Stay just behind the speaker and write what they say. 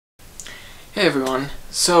Hey everyone,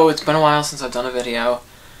 so it's been a while since I've done a video.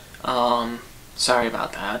 Sorry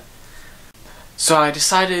about that. So I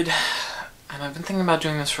decided, and I've been thinking about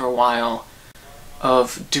doing this for a while,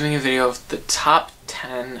 of doing a video of the top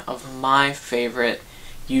 10 of my favorite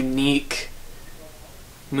unique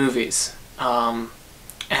movies. And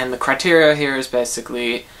the criteria here is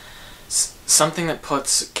basically something that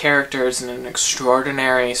puts characters in an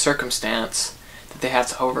extraordinary circumstance that they have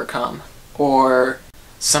to overcome, or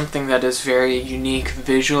something that is very unique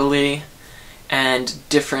visually and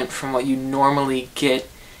different from what you normally get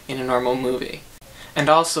in a normal movie. And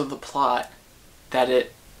also the plot, that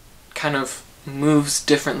it kind of moves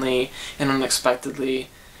differently and unexpectedly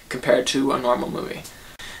compared to a normal movie.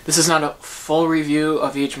 This is not a full review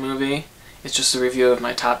of each movie, it's just a review of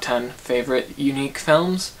my top 10 favorite unique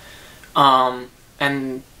films.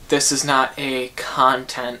 And this is not a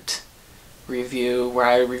content review where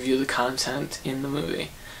I review the content in the movie.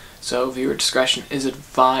 So viewer discretion is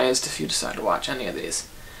advised if you decide to watch any of these.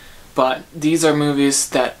 But these are movies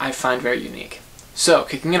that I find very unique. So,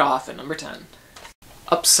 kicking it off at number 10,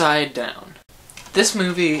 Upside Down. This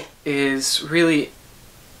movie is really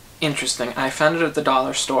interesting. I found it at the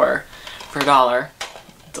dollar store for $1.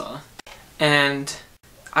 Duh. And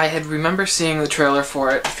I had remember seeing the trailer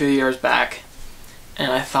for it a few years back,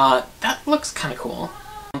 and I thought, that looks kind of cool.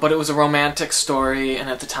 But it was a romantic story, and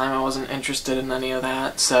at the time I wasn't interested in any of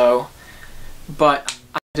that, so... But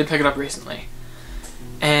I did pick it up recently,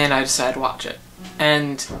 and I decided to watch it.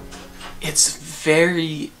 And it's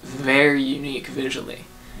very, very unique visually.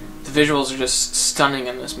 The visuals are just stunning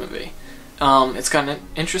in this movie. It's got an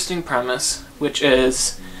interesting premise, which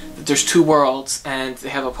is that there's two worlds, and they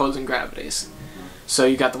have opposing gravities. So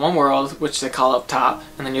you got the one world, which they call up top,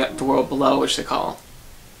 and then you got the world below, which they call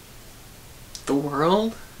the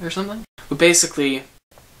world or something. But basically,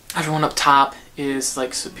 everyone up top is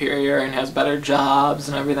like superior and has better jobs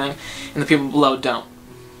and everything, and the people below don't.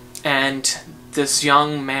 And this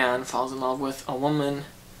young man falls in love with a woman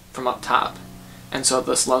from up top, and so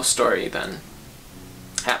this love story then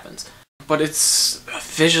happens. But it's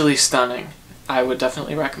visually stunning. I would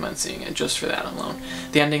definitely recommend seeing it just for that alone.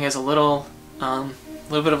 The ending is a little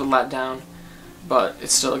bit of a letdown, but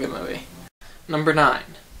it's still a good movie. Number 9,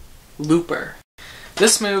 Looper.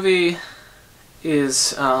 This movie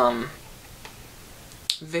is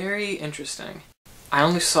very interesting. I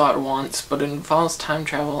only saw it once, but it involves time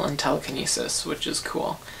travel and telekinesis, which is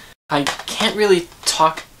cool. I can't really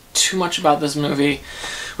talk too much about this movie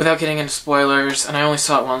without getting into spoilers, and I only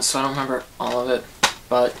saw it once, so I don't remember all of it.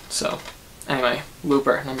 But, so, anyway,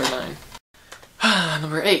 Looper, number 9.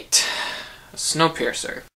 Number 8,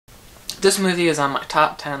 Snowpiercer. This movie is on my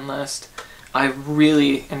top 10 list. I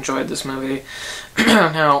really enjoyed this movie.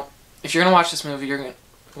 Now, if you're going to watch this movie, you're going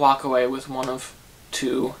to walk away with one of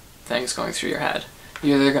two things going through your head.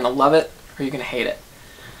 You're either going to love it, or you're going to hate it.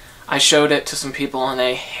 I showed it to some people, and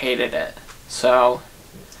they hated it. So,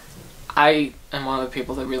 I am one of the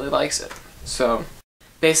people that really likes it. So,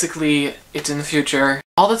 basically, it's in the future.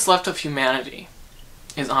 All that's left of humanity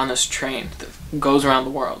is on this train that goes around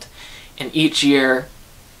the world. And each year,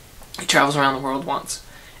 it travels around the world once.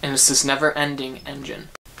 And it's this never-ending engine.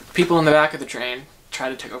 People in the back of the train try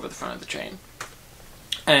to take over the front of the train.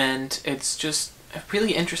 And it's just a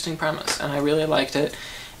really interesting premise, and I really liked it.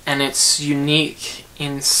 And it's unique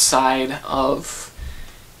inside of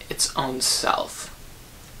its own self.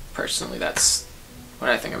 Personally, that's what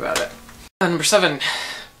I think about it. Number 7,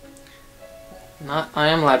 not I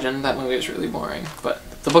Am Legend. That movie is really boring.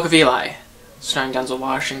 But The Book of Eli, starring Denzel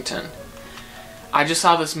Washington. I just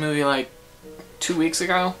saw this movie like 2 weeks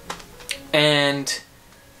ago, and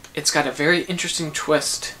it's got a very interesting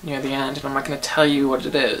twist near the end, and I'm not going to tell you what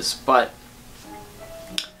it is, but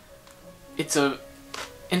it's a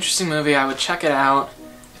interesting movie. I would check it out.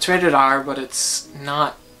 It's rated R, but it's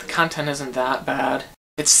not, the content isn't that bad.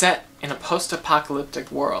 It's set in a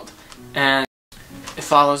post-apocalyptic world, and it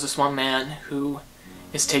follows this one man who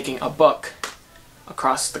is taking a book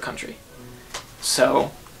across the country. So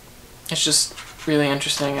it's just really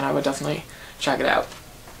interesting, and I would definitely check it out.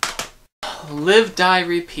 Live, Die,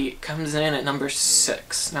 Repeat comes in at number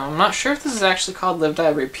 6. Now, I'm not sure if this is actually called Live, Die,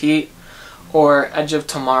 Repeat or Edge of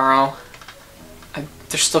Tomorrow.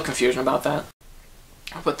 There's still confusion about that.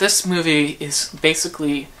 But this movie is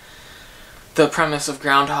basically the premise of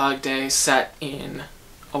Groundhog Day set in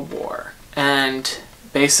a war. And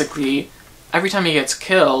basically, every time he gets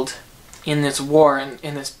killed in this war, and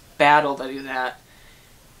in this battle that he's at,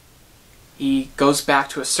 he goes back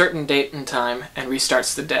to a certain date and time and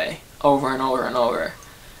restarts the day over and over and over.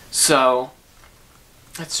 So,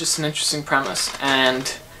 it's just an interesting premise,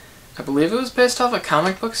 and I believe it was based off a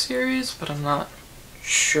comic book series, but I'm not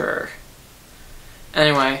sure.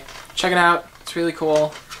 Anyway, check it out. It's really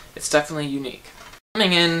cool. It's definitely unique.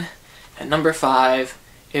 Coming in at number 5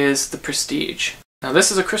 is The Prestige. Now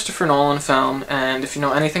this is a Christopher Nolan film, and if you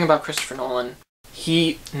know anything about Christopher Nolan,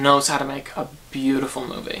 he knows how to make a beautiful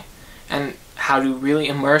movie and how to really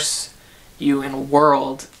immerse you in a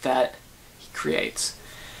world that he creates.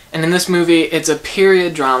 And in this movie, it's a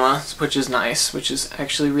period drama, which is nice, which is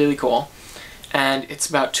actually really cool. And it's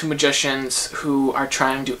about two magicians who are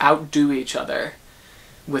trying to outdo each other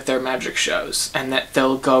with their magic shows, and that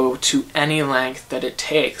they'll go to any length that it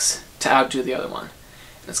takes to outdo the other one.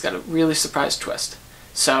 And it's got a really surprise twist.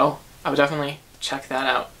 So, I would definitely check that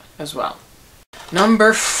out as well.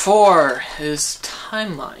 Number 4 is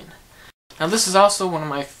Timeline. Now this is also one of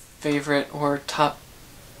my favorite or top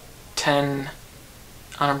 10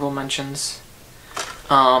 honorable mentions.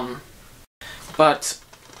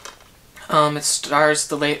 It stars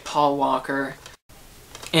the late Paul Walker,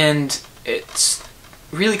 and it's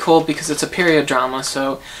really cool because it's a period drama,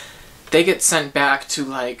 so they get sent back to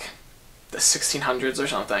like the 1600s or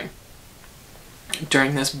something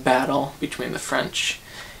during this battle between the French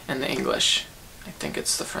and the English. I think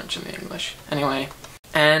it's the French and the English. Anyway,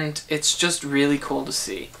 and it's just really cool to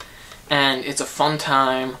see. And it's a fun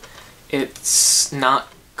time. It's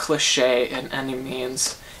not cliche in any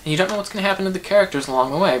means. And you don't know what's going to happen to the characters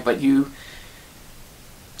along the way, but you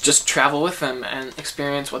just travel with them and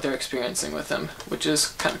experience what they're experiencing with them, which is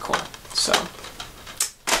kind of cool. So,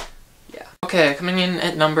 yeah. Okay, coming in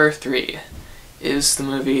at number 3 is the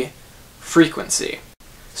movie Frequency,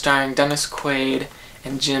 starring Dennis Quaid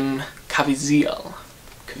and Jim Caviezel.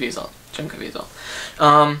 Jim Caviezel.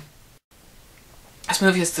 This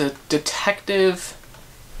movie is the detective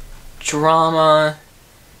drama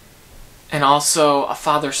and also a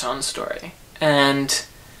father-son story. And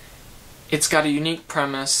it's got a unique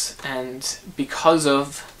premise, and because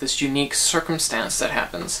of this unique circumstance that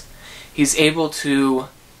happens, he's able to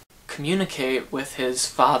communicate with his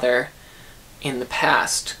father in the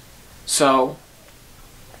past. So,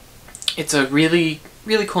 it's a really,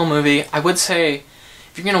 really cool movie. I would say,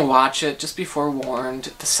 if you're going to watch it, just be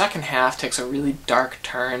forewarned, the second half takes a really dark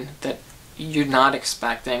turn that you're not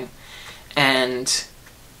expecting, and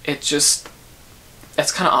it's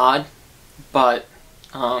kind of odd, but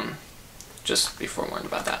just be forewarned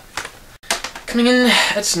about that. Coming in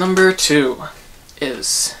at number 2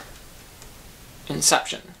 is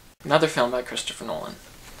Inception, another film by Christopher Nolan.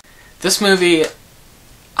 This movie,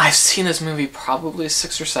 I've seen this movie probably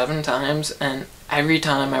 6 or 7 times, and every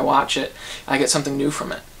time I watch it, I get something new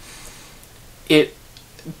from it. It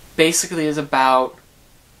basically is about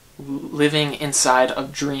living inside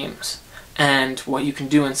of dreams and what you can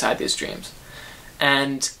do inside these dreams.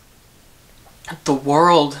 And the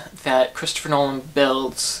world that Christopher Nolan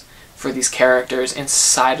builds for these characters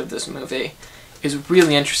inside of this movie is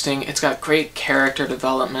really interesting. It's got great character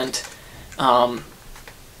development.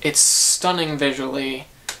 It's stunning visually.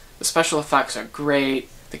 The special effects are great.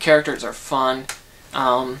 The characters are fun.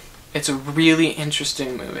 It's a really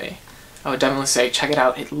interesting movie. I would definitely say check it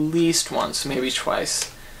out at least once, maybe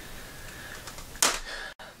twice.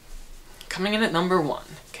 Coming in at number 1.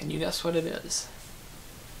 Can you guess what it is?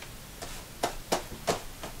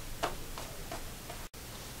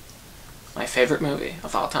 My favorite movie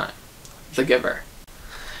of all time, The Giver.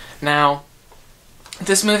 Now,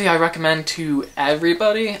 this movie I recommend to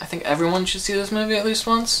everybody. I think everyone should see this movie at least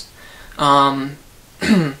once.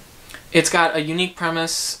 It's got a unique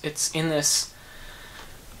premise. It's in this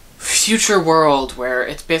future world where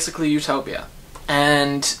it's basically utopia.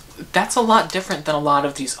 And that's a lot different than a lot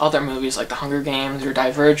of these other movies like The Hunger Games or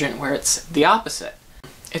Divergent, where it's the opposite.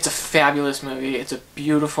 It's a fabulous movie. It's a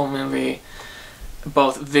beautiful movie,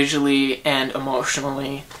 both visually and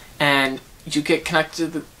emotionally, and you get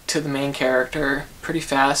connected to the main character pretty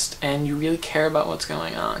fast, and you really care about what's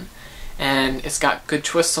going on. And it's got good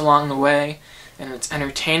twists along the way, and it's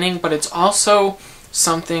entertaining, but it's also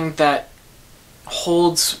something that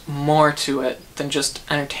holds more to it than just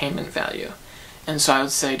entertainment value. And so I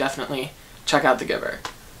would say definitely check out The Giver.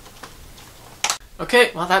 Okay,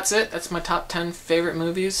 well that's it. That's my top 10 favorite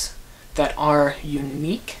movies that are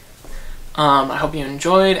unique. I hope you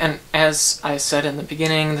enjoyed, and as I said in the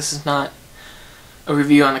beginning, this is not a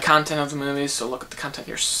review on the content of the movies, so look at the content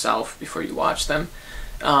yourself before you watch them.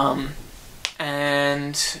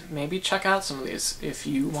 And maybe check out some of these if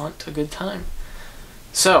you want a good time.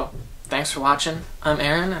 So, thanks for watching. I'm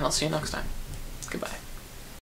Aaron, and I'll see you next time. Goodbye.